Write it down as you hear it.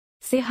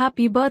say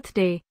happy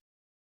birthday.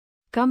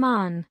 Come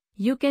on,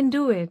 you can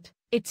do it.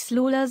 It's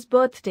Lula's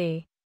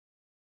birthday.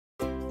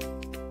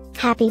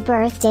 Happy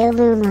birthday,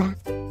 Lula.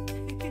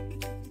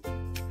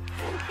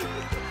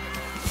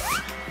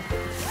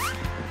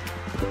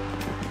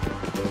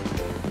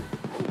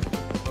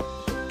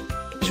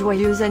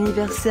 Joyeux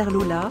anniversaire,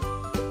 Lula.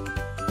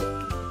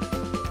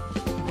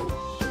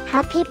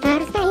 Happy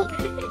birthday,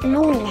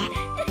 Lula.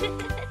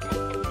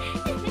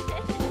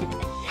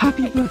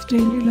 Happy birthday,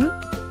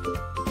 Lula.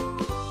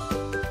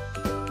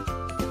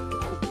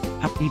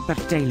 Happy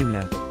birthday,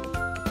 Lula.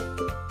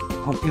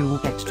 Hope you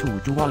get to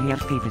do all your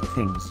favorite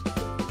things.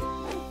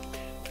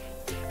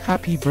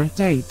 Happy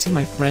birthday to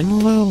my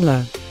friend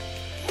Lula.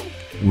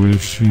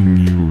 Wishing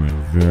you a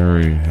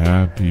very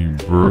happy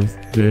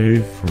birthday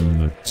from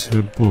the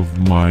tip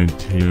of my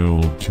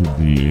tail to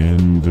the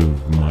end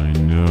of my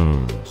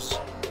nose.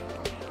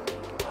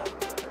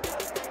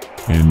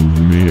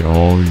 And may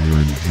all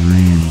your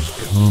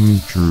dreams come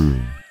true.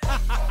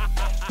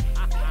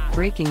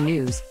 Breaking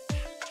news.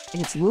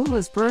 It's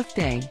Lula's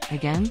birthday,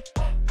 again?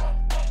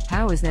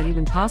 How is that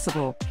even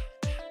possible?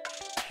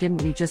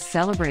 Didn't we just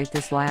celebrate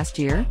this last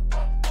year?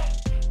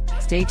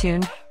 Stay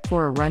tuned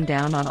for a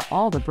rundown on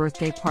all the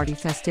birthday party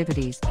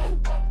festivities.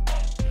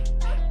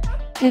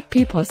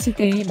 Happy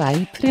birthday,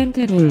 my friend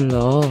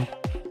Lula.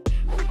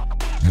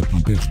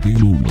 Happy birthday,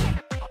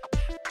 Lula.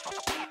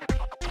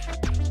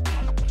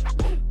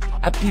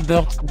 Happy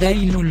birthday,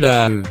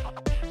 Lula.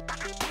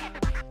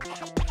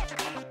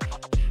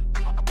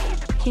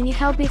 Can you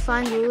help me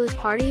find Lula's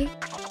party?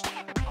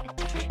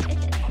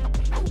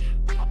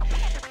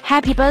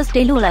 Happy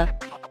birthday, Lula.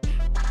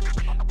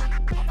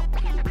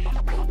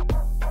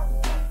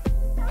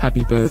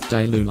 Happy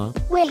birthday, Lula.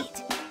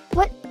 Wait,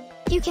 what?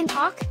 You can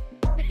talk?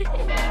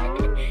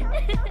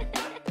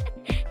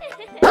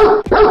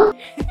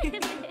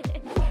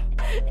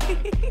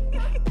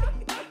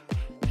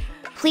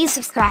 Please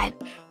subscribe,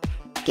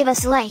 give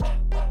us a like,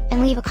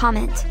 and leave a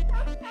comment.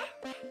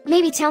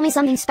 Maybe tell me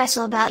something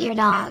special about your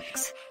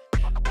dogs.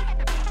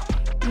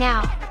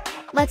 Now,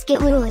 let's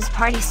get Lula's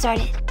party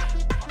started.